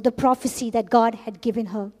promise or the prophecy that God had given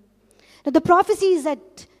her. Now, the prophecies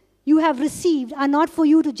that you have received are not for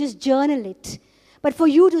you to just journal it, but for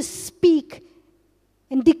you to speak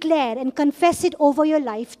and declare and confess it over your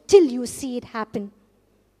life till you see it happen.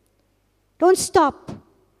 Don't stop,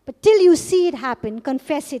 but till you see it happen,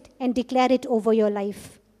 confess it and declare it over your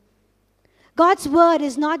life. God's word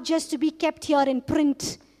is not just to be kept here in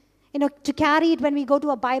print, to carry it when we go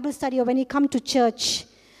to a Bible study or when we come to church.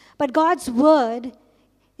 But God's word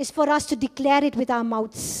is for us to declare it with our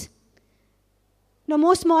mouths.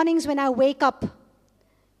 Most mornings when I wake up,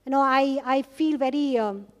 I feel very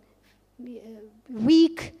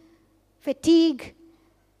weak, fatigue.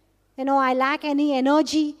 I lack any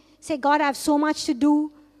energy. Say, God, I have so much to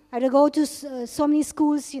do. I have to go to so many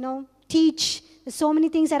schools, teach. There's so many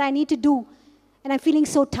things that I need to do. And I'm feeling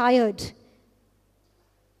so tired.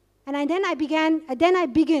 And then I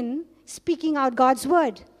begin speaking out God's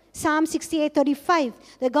word. Psalm 68:35.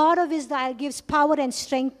 The God of Israel gives power and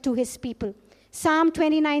strength to his people. Psalm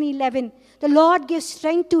 29:11, the Lord gives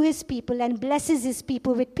strength to his people and blesses his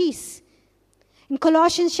people with peace. In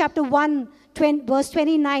Colossians chapter 1, verse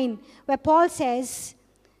 29, where Paul says,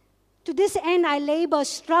 to this end I labor,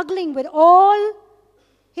 struggling with all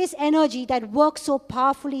his energy that works so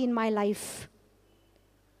powerfully in my life.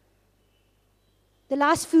 The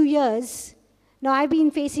last few years, now I've been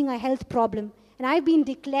facing a health problem, and I've been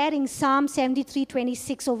declaring Psalm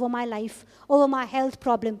 73:26 over my life, over my health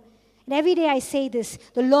problem. And every day I say this,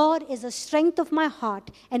 the Lord is the strength of my heart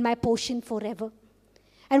and my portion forever.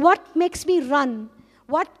 And what makes me run,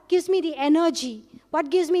 what gives me the energy, what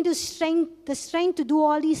gives me the strength to do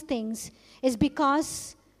all these things is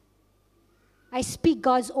because I speak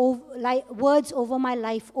God's words over my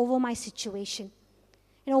life, over my situation.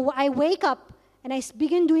 I wake up and I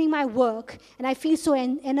begin doing my work and I feel so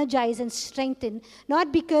energized and strengthened,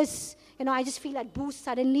 not because, I just feel that boost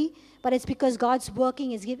suddenly, but it's because God's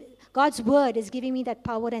word is giving me that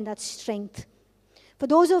power and that strength. For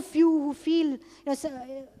those of you who feel,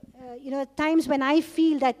 times when I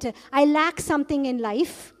feel that I lack something in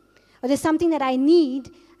life, or there's something that I need,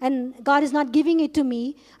 and God is not giving it to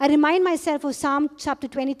me, I remind myself of Psalm chapter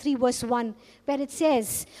 23, verse 1, where it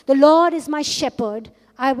says, the Lord is my shepherd,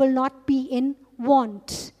 I will not be in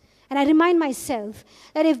want. And I remind myself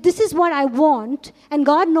that if this is what I want, and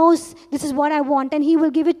God knows this is what I want, then he will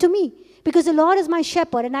give it to me. Because the Lord is my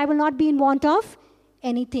shepherd, and I will not be in want of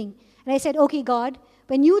anything. And I said, okay, God,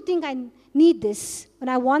 when you think I need this, when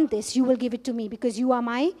I want this, you will give it to me, because you are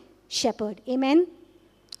my shepherd. Amen?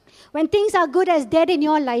 When things are good as dead in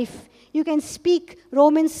your life, you can speak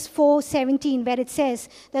Romans 4:17, where it says,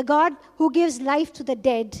 the God who gives life to the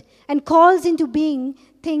dead and calls into being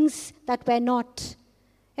things that were not.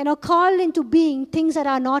 Call into being things that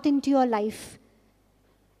are not into your life.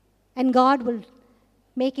 And God will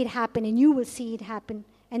make it happen, and you will see it happen,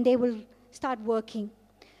 and they will start working.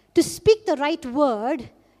 To speak the right word,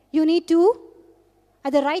 you need to,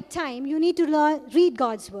 at the right time, you need to read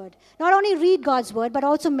God's word. Not only read God's word, but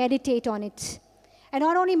also meditate on it. And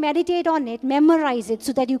not only meditate on it, memorize it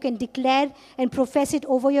so that you can declare and profess it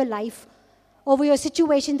over your life, over your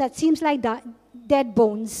situation that seems like dead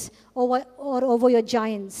bones, or over your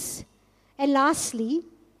giants. And lastly,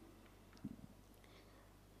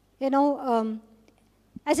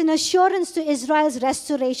 as an assurance to Israel's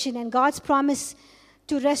restoration and God's promise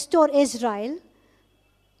to restore Israel,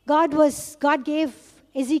 God gave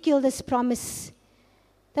Ezekiel this promise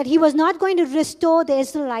that he was not going to restore the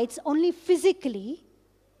Israelites only physically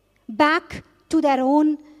back to their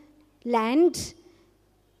own land.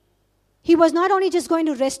 He was not only just going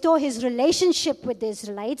to restore his relationship with the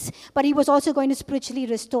Israelites, but he was also going to spiritually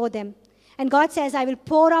restore them. And God says, I will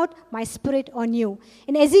pour out my spirit on you.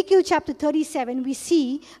 In Ezekiel chapter 37, we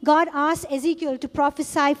see God asks Ezekiel to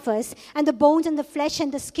prophesy first, and the bones and the flesh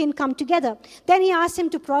and the skin come together. Then he asks him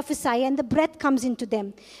to prophesy, and the breath comes into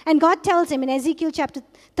them. And God tells him in Ezekiel chapter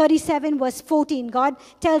 37, verse 14, God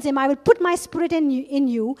tells him, I will put my spirit in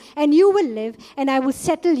you, and you will live, and I will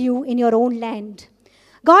settle you in your own land.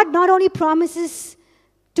 God not only promises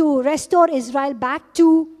to restore Israel back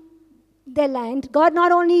to their land, God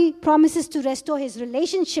not only promises to restore his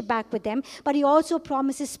relationship back with them, but he also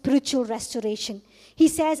promises spiritual restoration. He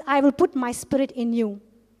says, I will put my spirit in you.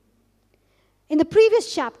 In the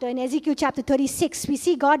previous chapter, in Ezekiel chapter 36, we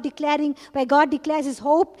see God declares his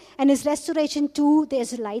hope and his restoration to the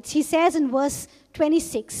Israelites. He says in verse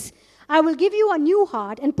 26, I will give you a new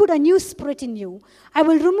heart and put a new spirit in you. I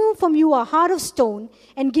will remove from you a heart of stone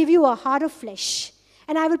and give you a heart of flesh.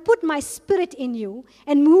 And I will put my spirit in you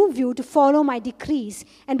and move you to follow my decrees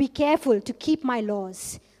and be careful to keep my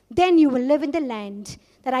laws. Then you will live in the land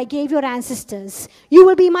that I gave your ancestors. You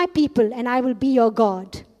will be my people and I will be your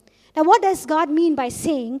God. Now what does God mean by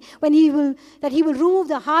saying that he will remove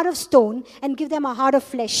the heart of stone and give them a heart of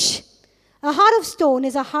flesh? A heart of stone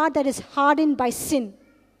is a heart that is hardened by sin.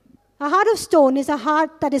 A heart of stone is a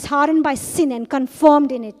heart that is hardened by sin and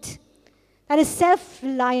conformed in it. That is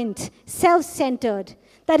self-reliant, self-centered,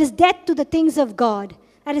 that is dead to the things of God,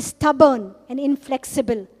 that is stubborn and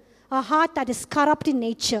inflexible, a heart that is corrupt in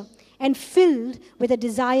nature and filled with the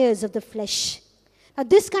desires of the flesh. Now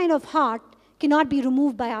this kind of heart cannot be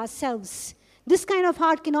removed by ourselves. This kind of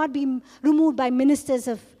heart cannot be removed by ministers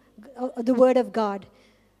of the Word of God,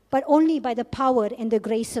 but only by the power and the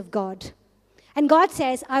grace of God. And God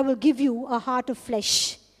says, I will give you a heart of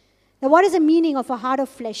flesh. Now what is the meaning of a heart of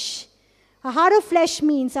flesh? A heart of flesh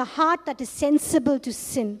means a heart that is sensible to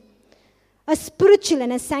sin, a spiritual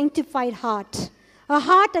and a sanctified heart, a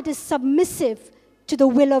heart that is submissive to the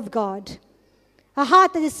will of God, a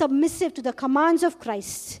heart that is submissive to the commands of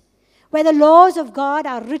Christ, where the laws of God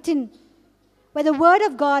are written where the word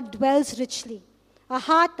of God dwells richly, a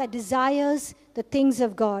heart that desires the things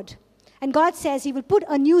of God. And God says he will put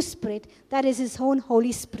a new spirit, that is his own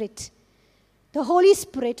Holy Spirit. The Holy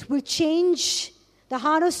Spirit will change the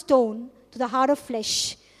heart of stone to the heart of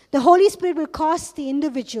flesh. The Holy Spirit will cause the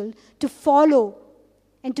individual to follow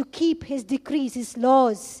and to keep his decrees, his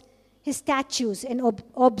laws, his statutes, and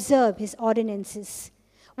observe his ordinances.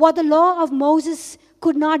 What the law of Moses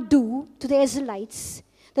could not do to the Israelites,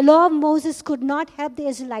 the law of Moses could not help the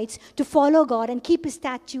Israelites to follow God and keep his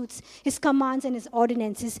statutes, his commands, and his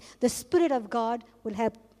ordinances. The Spirit of God will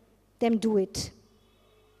help them do it.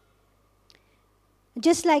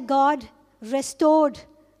 Just like God restored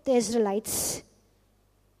the Israelites,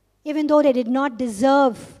 even though they did not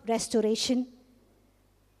deserve restoration,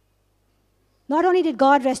 not only did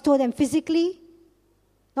God restore them physically,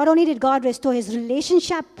 not only did God restore his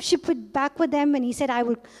relationship back with them, and he said, I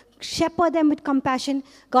will shepherd them with compassion,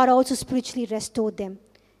 God also spiritually restored them.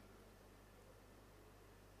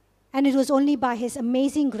 And it was only by his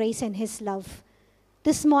amazing grace and his love.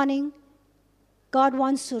 This morning, God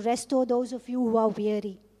wants to restore those of you who are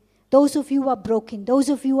weary, those of you who are broken, those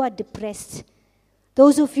of you who are depressed,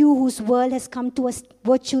 those of you whose world has come to a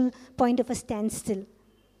virtual point of a standstill.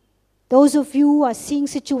 Those of you who are seeing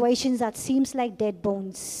situations that seems like dead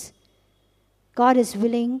bones. God is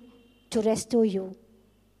willing to restore you.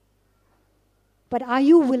 But are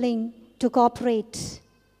you willing to cooperate?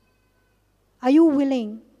 Are you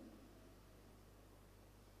willing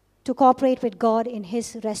to cooperate with God in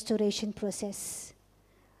his restoration process?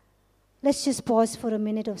 Let's just pause for a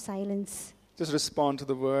minute of silence. Just respond to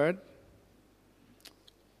the word.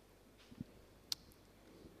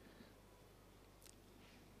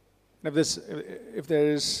 If there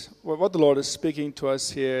is, what the Lord is speaking to us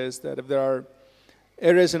here is that if there are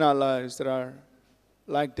areas in our lives that are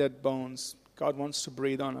like dead bones, God wants to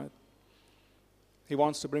breathe on it. He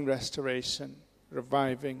wants to bring restoration,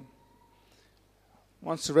 reviving.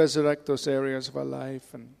 Wants to resurrect those areas of our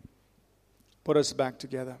life and put us back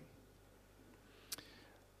together.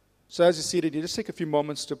 So as you're seated, you just take a few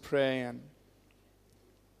moments to pray and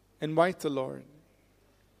invite the Lord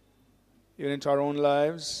even into our own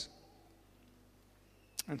lives.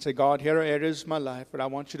 And say, God, here are areas of my life that I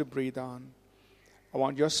want you to breathe on. I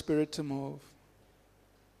want your Spirit to move.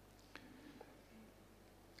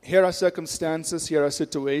 Here are circumstances, here are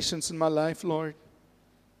situations in my life, Lord.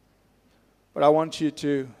 But I want you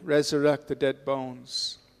to resurrect the dead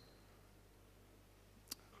bones.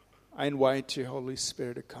 I invite you, Holy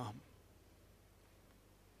Spirit, to come.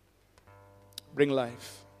 Bring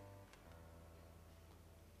life.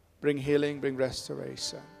 Bring healing, bring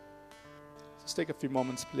restoration. Just take a few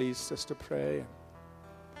moments, please, just to pray.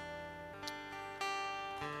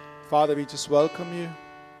 Father, we just welcome you.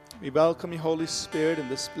 We welcome you, Holy Spirit, in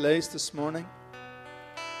this place this morning.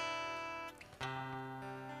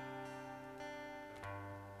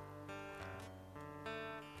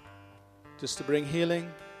 Just to bring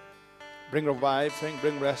healing, bring reviving,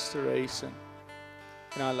 bring restoration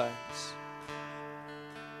in our lives.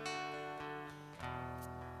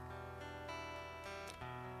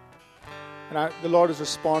 And the Lord is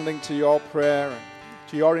responding to your prayer and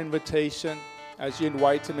to your invitation as you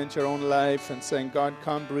invite him into your own life and saying, God,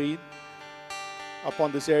 come breathe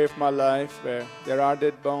upon this area of my life where there are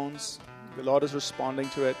dead bones. The Lord is responding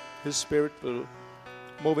to it. His Spirit will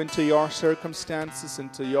move into your circumstances,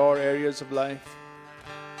 into your areas of life.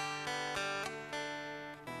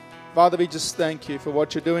 Father, we just thank you for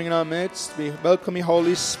what you're doing in our midst. We welcome you,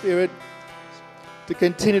 Holy Spirit, to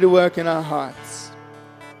continue to work in our hearts,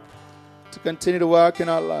 to continue to work in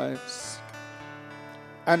our lives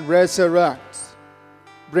and resurrect,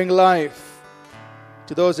 bring life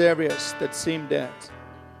to those areas that seem dead.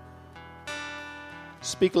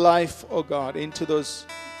 Speak life, oh God, into those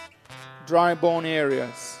dry bone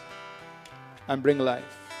areas and bring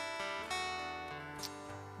life.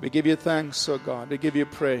 We give you thanks, oh God. We give you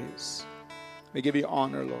praise. We give you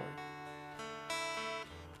honor, Lord.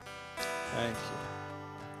 Thank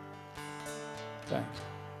you. Thank you.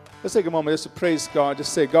 Let's take a moment just to praise God.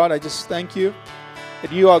 Just say, God, I just thank you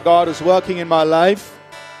that you are God who's working in my life.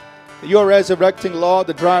 That you are resurrecting, Lord,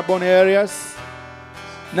 the dry bone areas.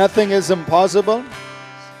 Nothing is impossible.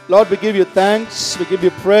 Lord, we give you thanks. We give you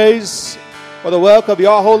praise for the work of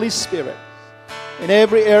your Holy Spirit in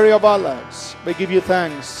every area of our lives. We give you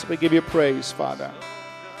thanks. We give you praise, Father.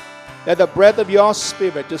 Let the breath of your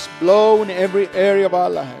Spirit just blow in every area of our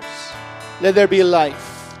lives. Let there be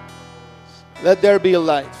life. Let there be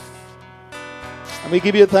life. And we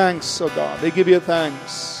give you thanks, oh God. We give you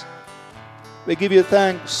thanks. We give you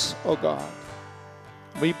thanks, oh God.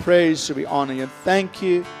 We praise you, we honor you. Thank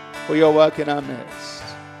you for for your work in our midst.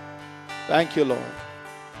 Thank you, Lord.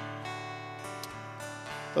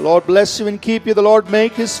 The Lord bless you and keep you. The Lord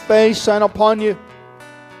make His face shine upon you.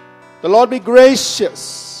 The Lord be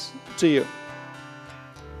gracious to you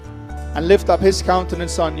and lift up His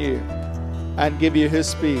countenance on you and give you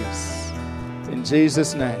His peace. In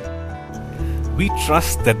Jesus' name. We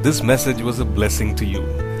trust that this message was a blessing to you.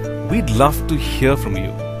 We'd love to hear from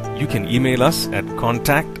you. You can email us at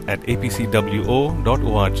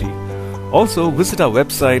contact@apcwo.org. Also, visit our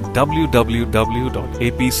website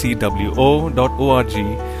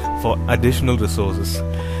www.apcwo.org for additional resources.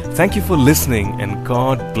 Thank you for listening, and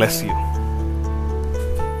God bless you.